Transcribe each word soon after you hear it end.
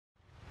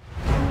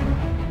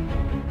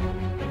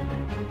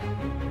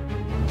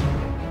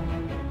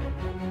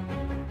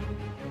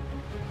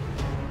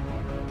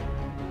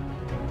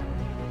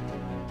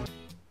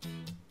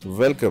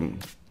Welcome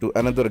to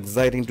another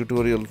exciting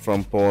tutorial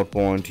from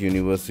PowerPoint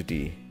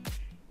University.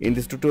 In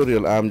this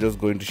tutorial, I'm just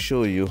going to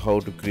show you how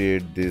to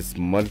create this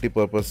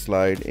multi-purpose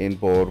slide in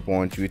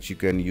PowerPoint which you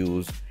can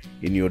use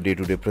in your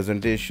day-to-day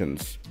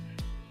presentations.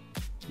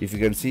 If you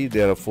can see,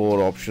 there are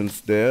 4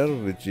 options there,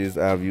 which is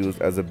I have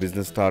used as a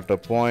business starter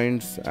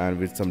points, and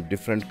with some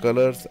different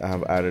colors I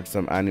have added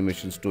some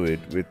animations to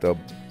it with a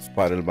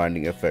spiral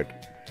binding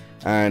effect.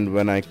 And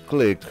when I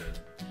click,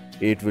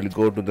 it will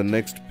go to the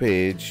next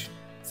page,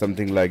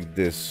 something like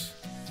this.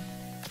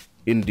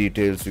 In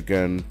details, you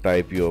can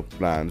type your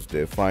plans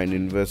there. Find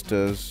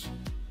investors,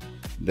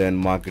 then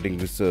marketing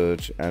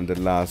research, and the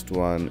last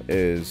one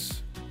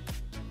is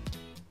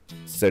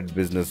set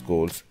business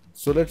goals.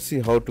 So let's see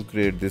how to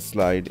create this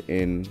slide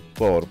in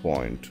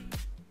PowerPoint.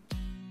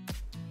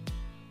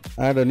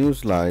 Add a new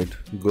slide,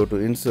 go to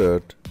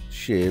Insert,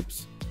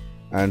 Shapes,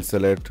 and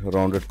select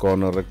Rounded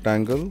Corner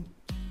Rectangle.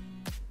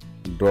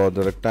 Draw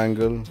the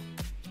rectangle.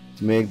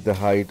 Make the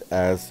height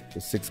as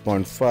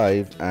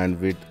 6.5 and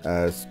width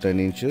as 10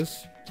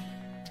 inches,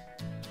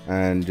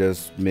 and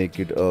just make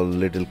it a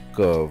little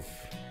curve.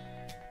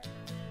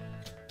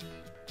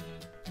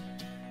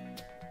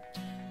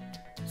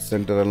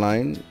 Center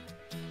align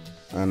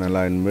and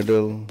align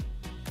middle.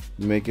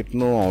 Make it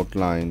no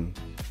outline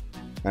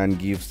and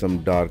give some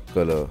dark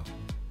color.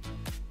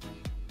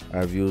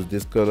 I've used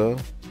this color,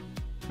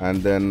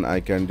 and then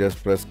I can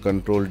just press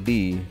Ctrl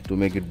D to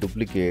make it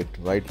duplicate.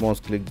 Right mouse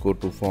click, go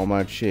to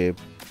format shape,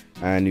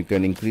 and you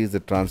can increase the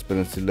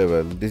transparency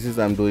level. This is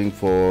I'm doing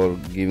for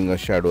giving a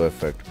shadow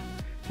effect,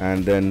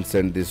 and then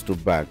send this to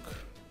back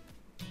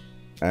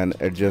and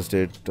adjust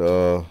it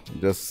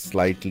just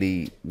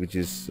slightly, which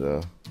is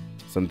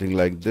something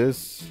like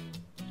this.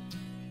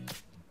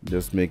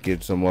 Just make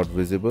it somewhat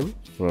visible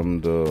from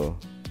the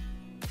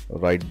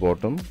right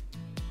bottom.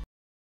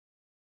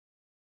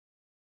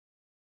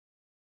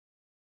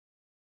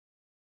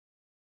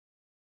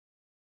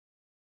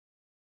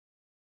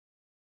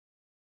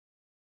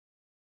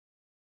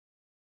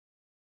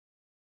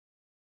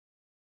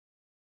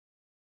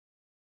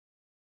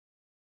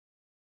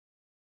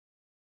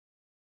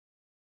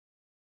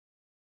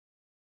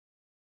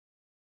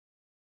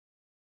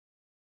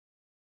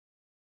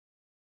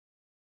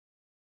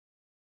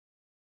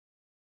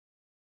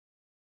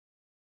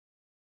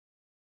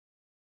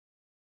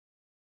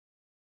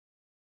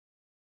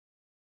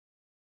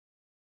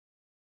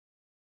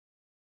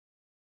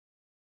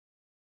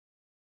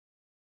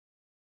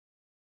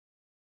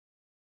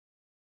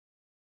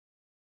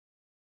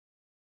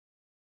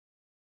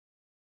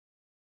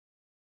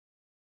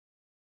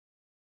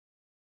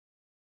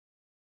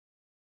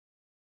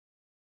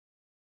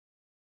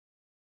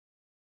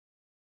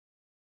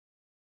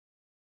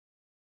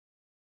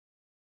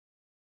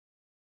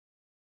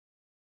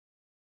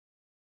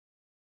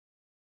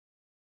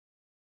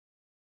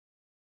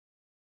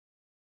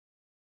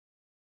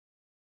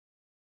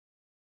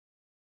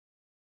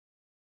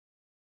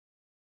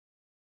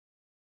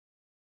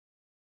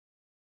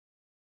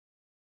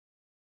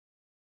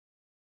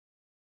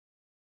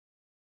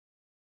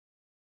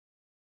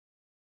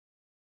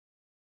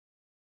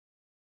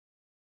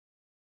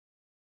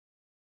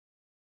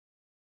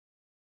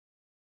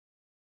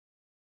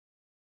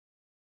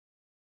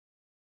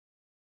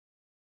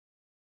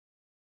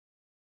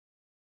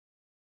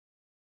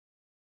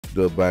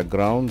 The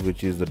background,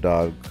 which is the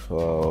dark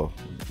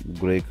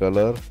gray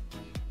color,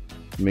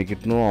 make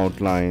it no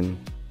outline,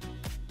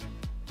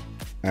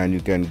 and you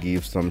can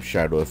give some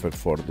shadow effect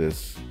for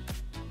this.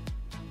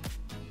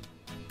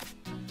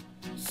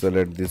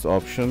 Select this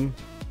option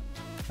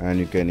and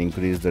you can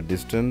increase the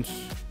distance.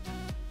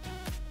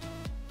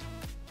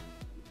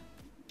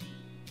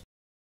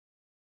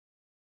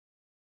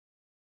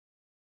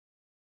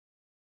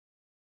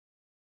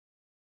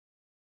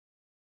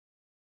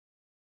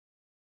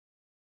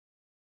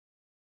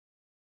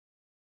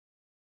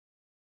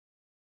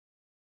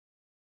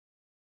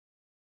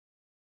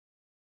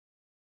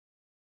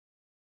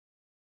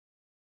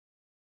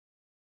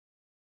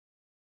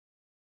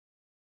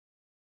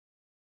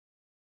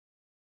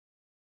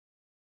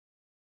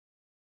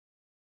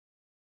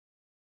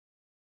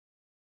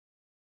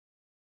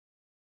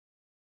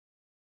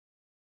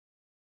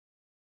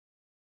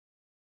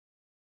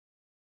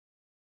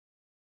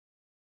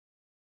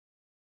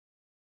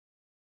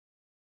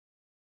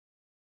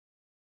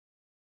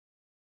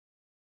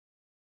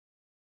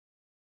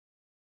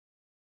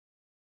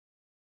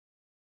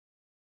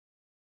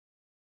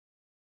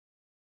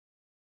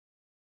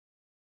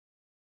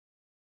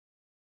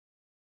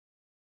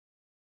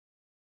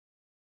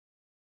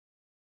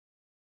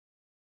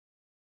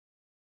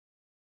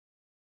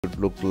 It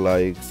look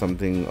like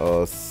something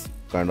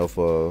kind of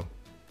a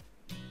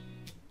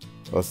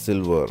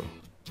silver.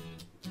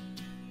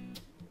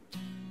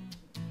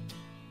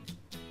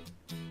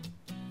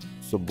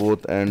 So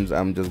both ends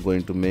I'm just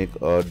going to make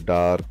a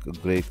dark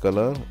gray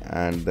color,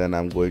 and then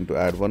I'm going to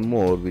add one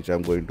more, which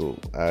I'm going to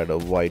add a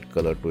white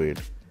color to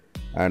it,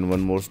 and one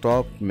more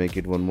stop, make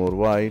it one more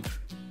white,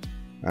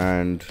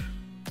 and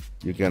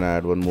you can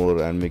add one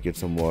more and make it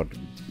somewhat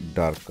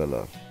dark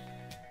color.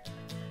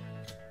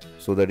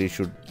 so that it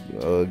should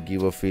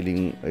give a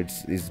feeling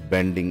it's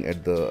bending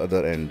at the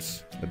other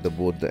ends, at the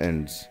both the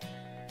ends.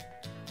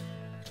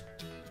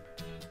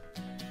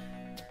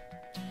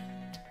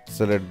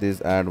 Select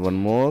this, add one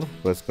more,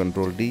 press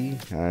Ctrl D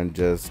and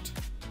just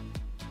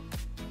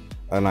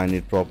align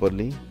it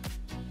properly.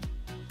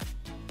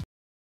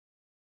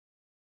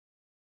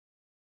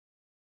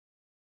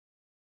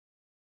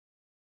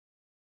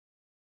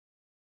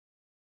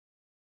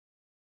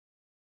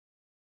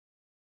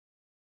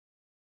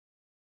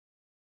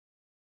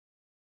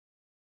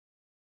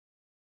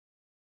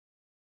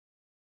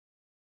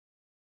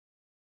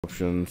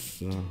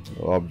 Options,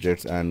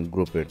 objects, and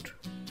group it,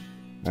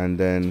 and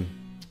then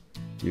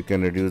you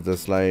can reduce the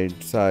slide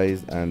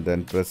size and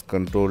then press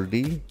Ctrl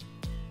D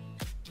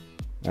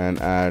and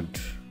add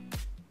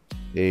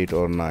 8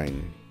 or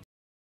 9.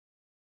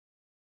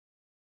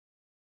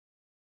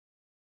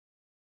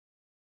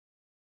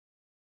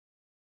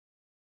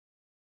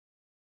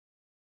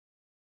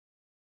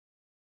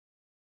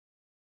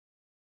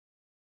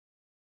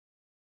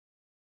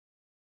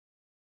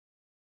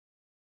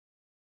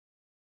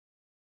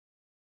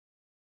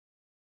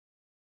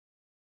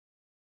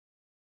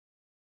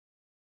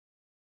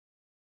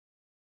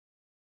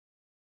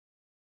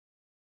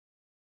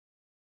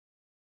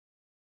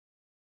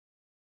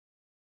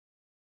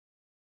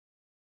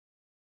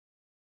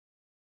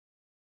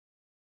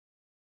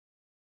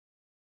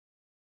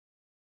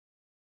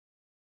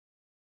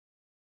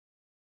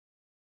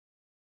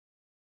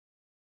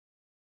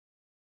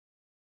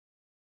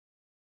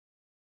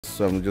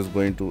 So I'm just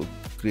going to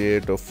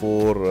create a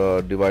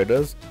 4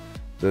 dividers.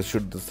 The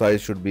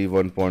size should be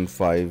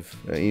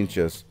 1.5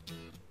 inches.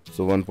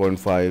 So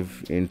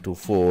 1.5 into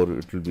 4,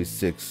 it will be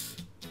 6.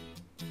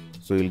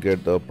 So you'll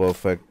get the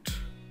perfect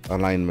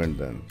alignment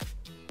then.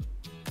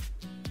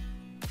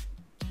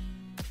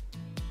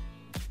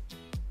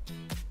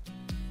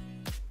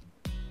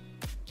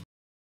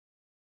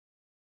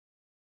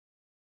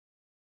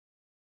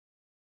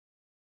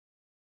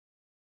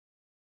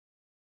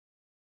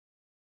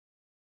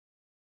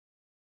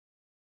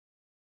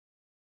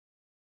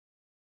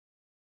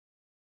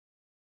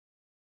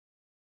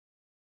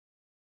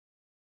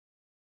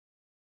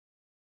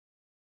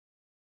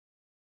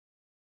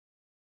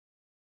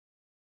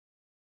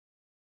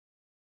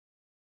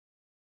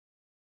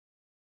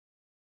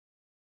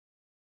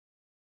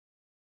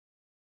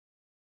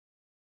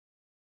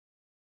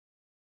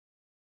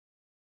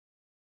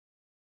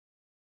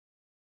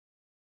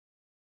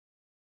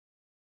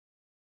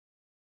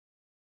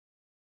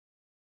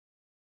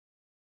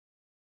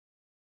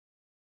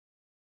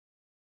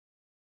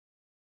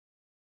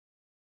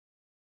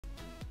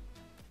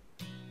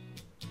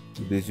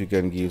 This you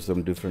can give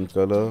some different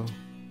color,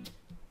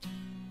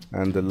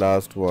 and the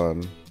last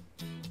one,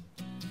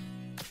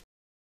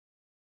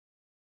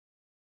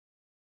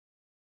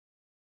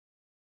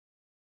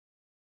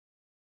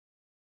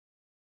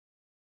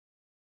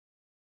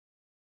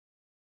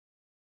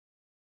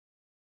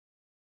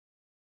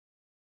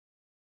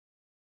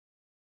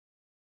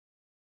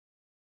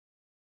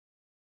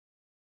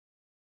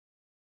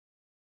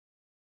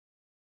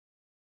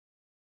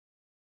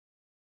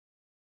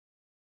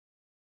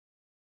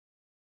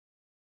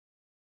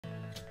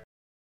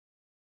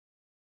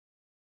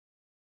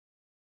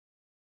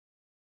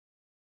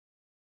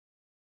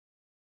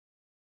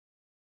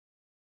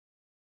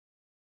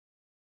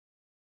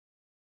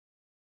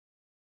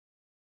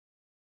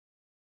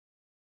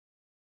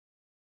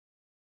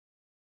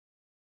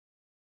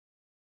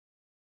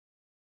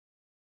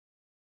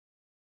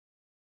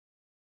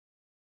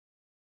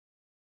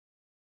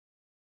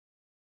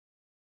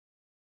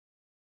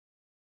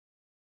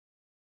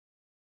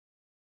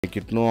 make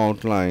it no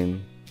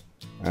outline,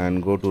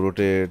 and go to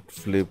rotate,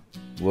 flip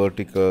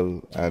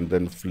vertical, and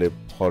then flip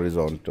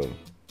horizontal.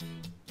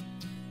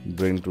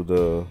 Bring to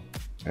the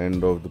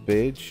end of the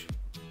page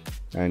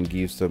and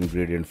give some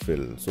gradient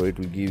fill, so it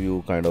will give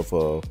you kind of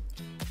a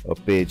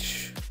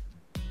page.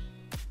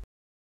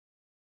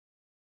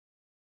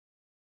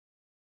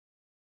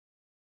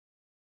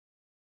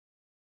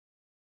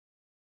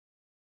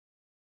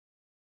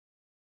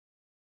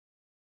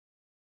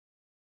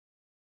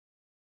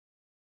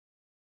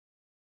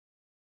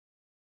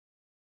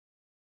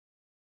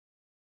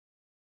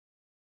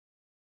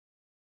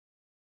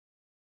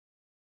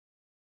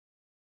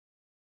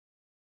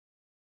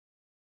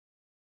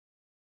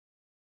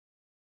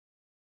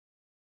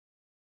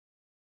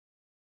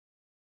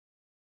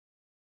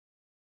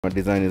 My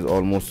design is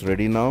almost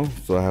ready now,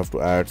 so I have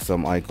to add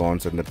some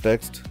icons and the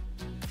text.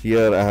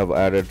 Here I have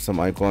added some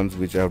icons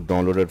which I have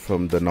downloaded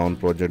from the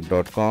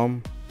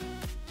nounproject.com.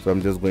 So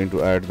I'm just going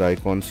to add the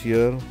icons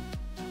here.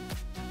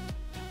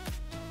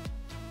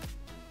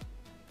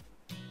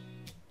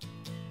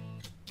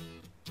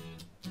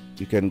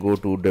 You can go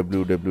to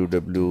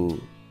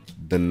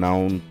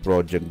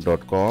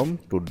www.thenounproject.com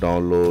to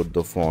download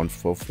the fonts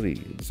for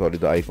free,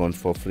 the icons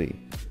for free.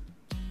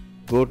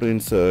 Go to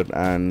insert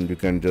and you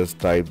can just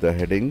type the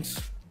headings.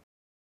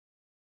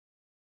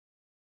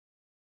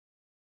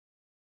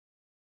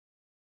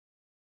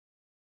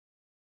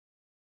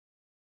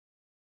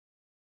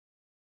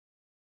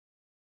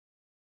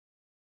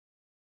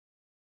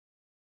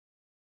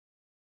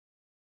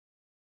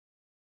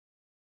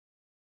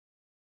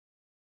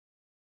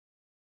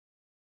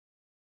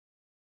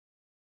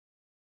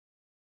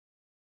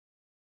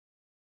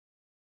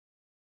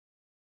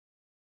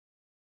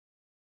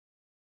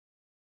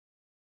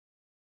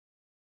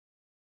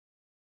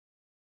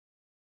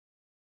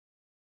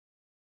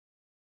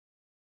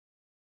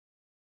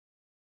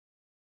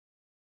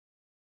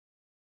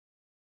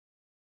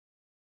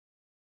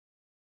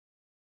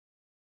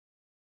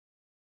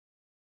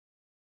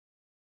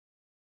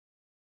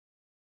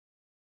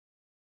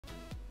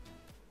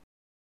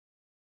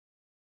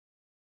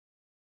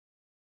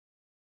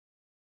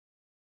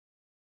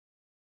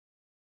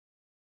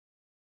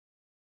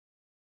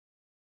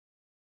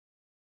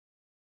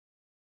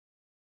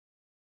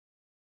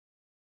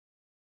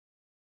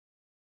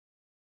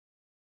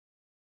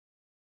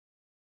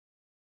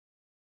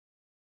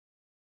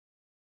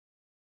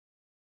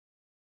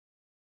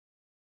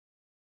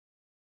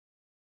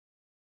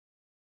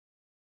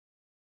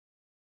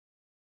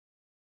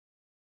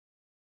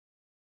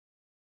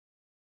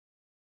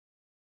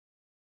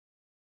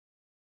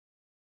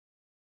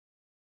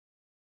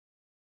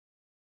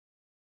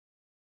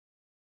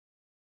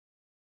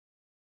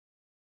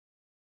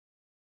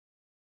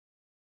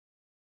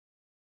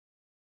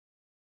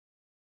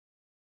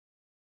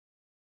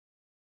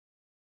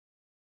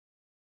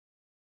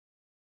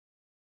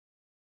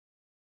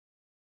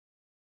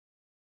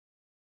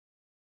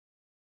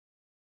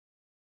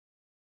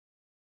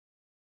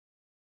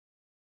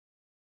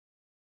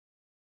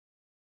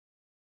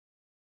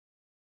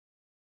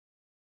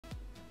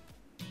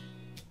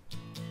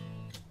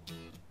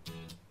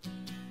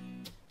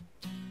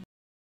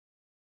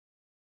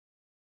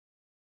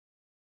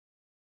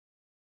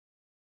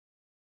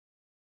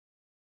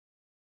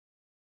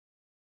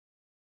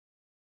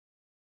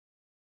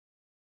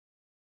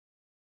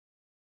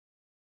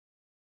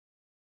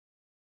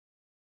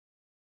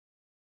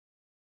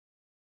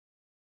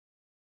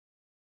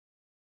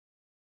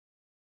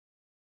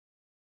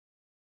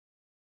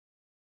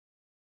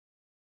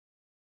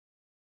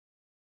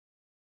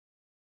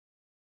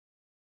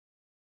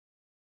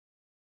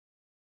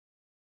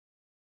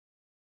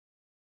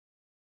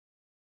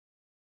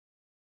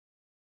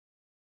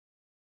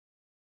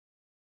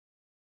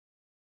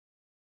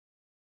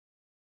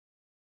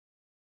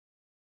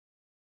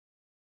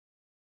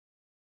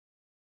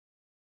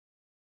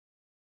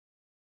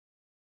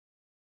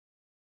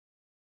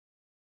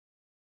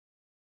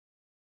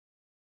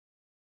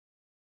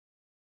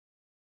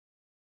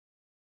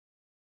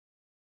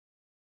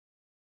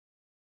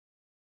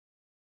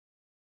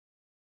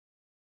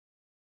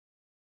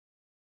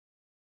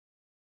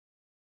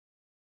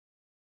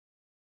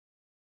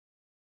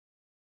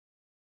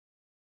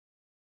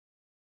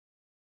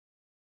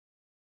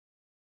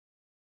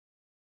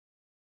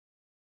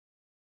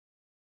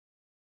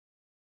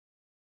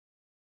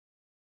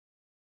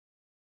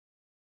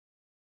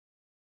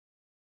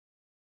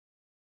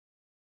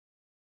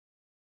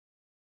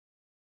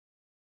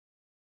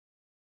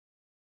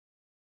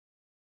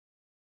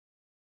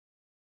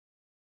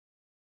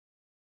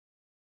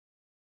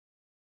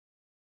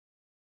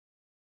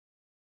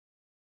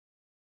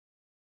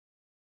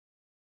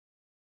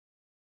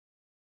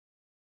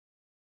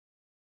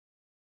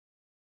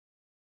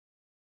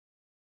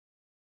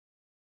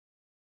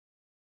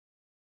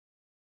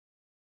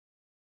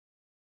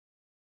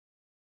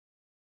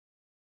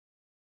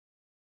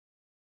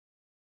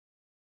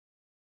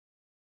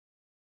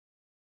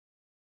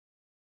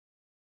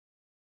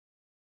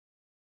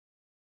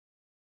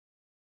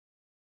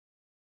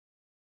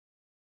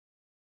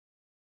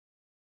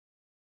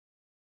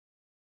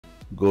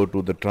 go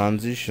to the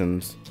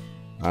transitions,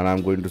 and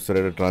I'm going to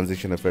select a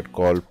transition effect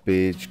called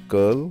page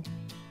curl.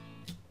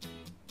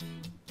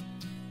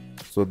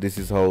 So this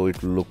is how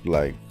it will look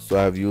like. So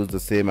I have used the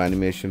same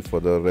animation for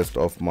the rest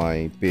of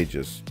my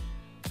pages.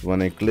 So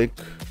when I click,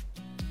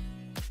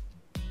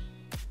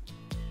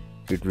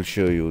 it will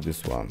show you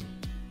this one.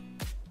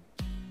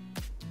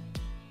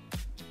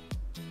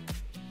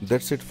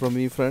 That's it from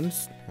me,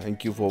 friends.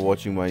 Thank you for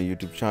watching my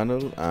YouTube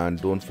channel,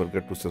 and don't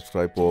forget to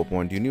subscribe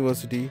PowerPoint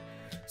University.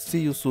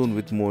 See you soon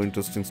with more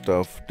interesting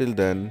stuff. Till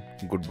then,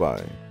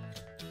 goodbye.